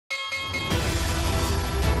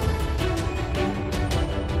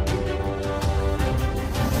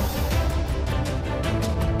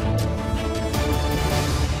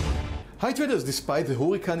Hi traders, despite the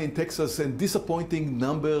hurricane in Texas and disappointing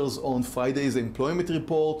numbers on Friday's employment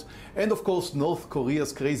report, and of course North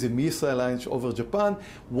Korea's crazy missile launch over Japan,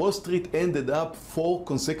 Wall Street ended up 4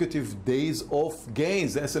 consecutive days of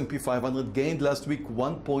gains. The S&P 500 gained last week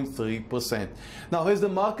 1.3%. Now, has the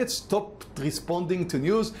market stopped responding to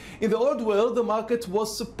news? In the old world, the market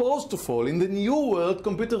was supposed to fall. In the new world,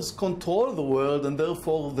 computers control the world, and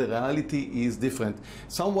therefore the reality is different.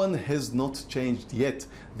 Someone has not changed yet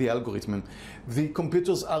the algorithm. The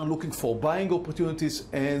computers are looking for buying opportunities,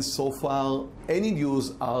 and so far any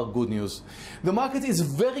news are good news. The market is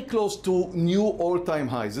very close to new all-time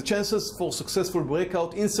highs. The chances for successful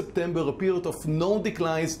breakout in September, a period of no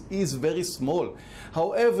declines, is very small.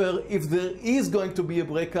 However, if there is going to be a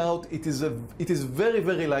breakout, it is very,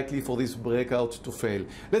 very likely for this breakout to fail.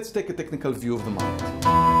 Let's take a technical view of the market.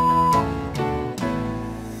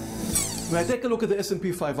 When I take a look at the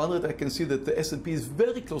S&P 500, I can see that the S&P is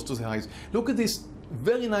very close to the highs. Look at this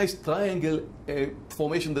very nice triangle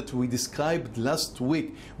formation that we described last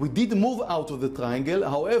week. We did move out of the triangle.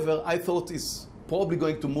 However, I thought it's probably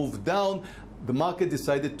going to move down. The market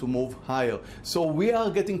decided to move higher. So we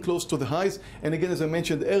are getting close to the highs. And again, as I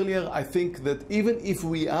mentioned earlier, I think that even if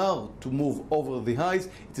we are to move over the highs,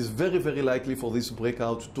 it is very, very likely for this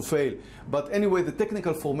breakout to fail. But anyway, the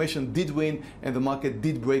technical formation did win, and the market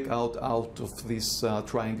did break out of these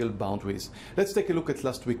triangle boundaries. Let's take a look at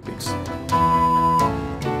last week's picks.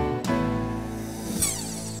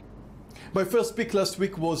 My first pick last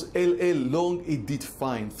week was LL long. It did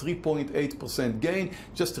fine, 3.8% gain.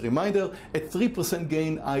 Just a reminder, at 3%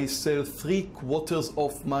 gain, I sell 3/4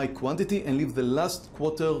 of my quantity and leave the last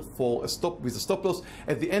quarter for a stop with a stop loss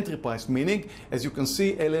at the entry price. Meaning, as you can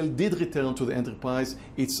see, LL did return to the entry price.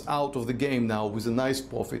 It's out of the game now with a nice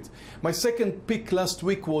profit. My second pick last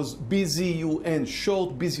week was BZUN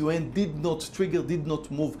short. BZUN did not trigger, did not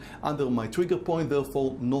move under my trigger point.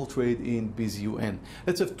 Therefore, no trade in BZUN.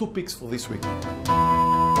 Let's have 2 picks for this week.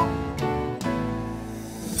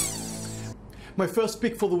 My first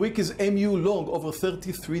pick for the week is MU long, over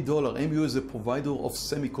 $33. MU is a provider of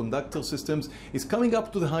semiconductor systems. It's coming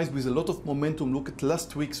up to the highs with a lot of momentum. Look at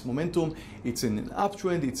last week's momentum. It's in an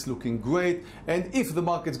uptrend. It's looking great. And if the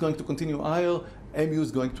market's going to continue higher, MU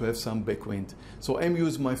is going to have some backwind. So MU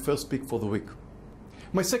is my first pick for the week.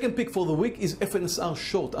 My second pick for the week is FNSR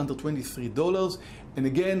short, under $23. And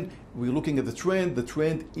again, we're looking at the trend. The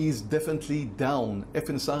trend is definitely down.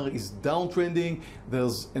 FNSR is downtrending.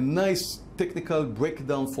 There's a nice technical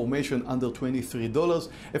breakdown formation under $23.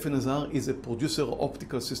 FNSR is a producer of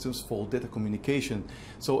optical systems for data communication.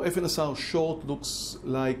 So FNSR short looks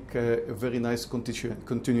like a very nice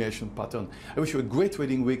continuation pattern. I wish you a great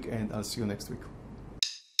trading week, and I'll see you next week.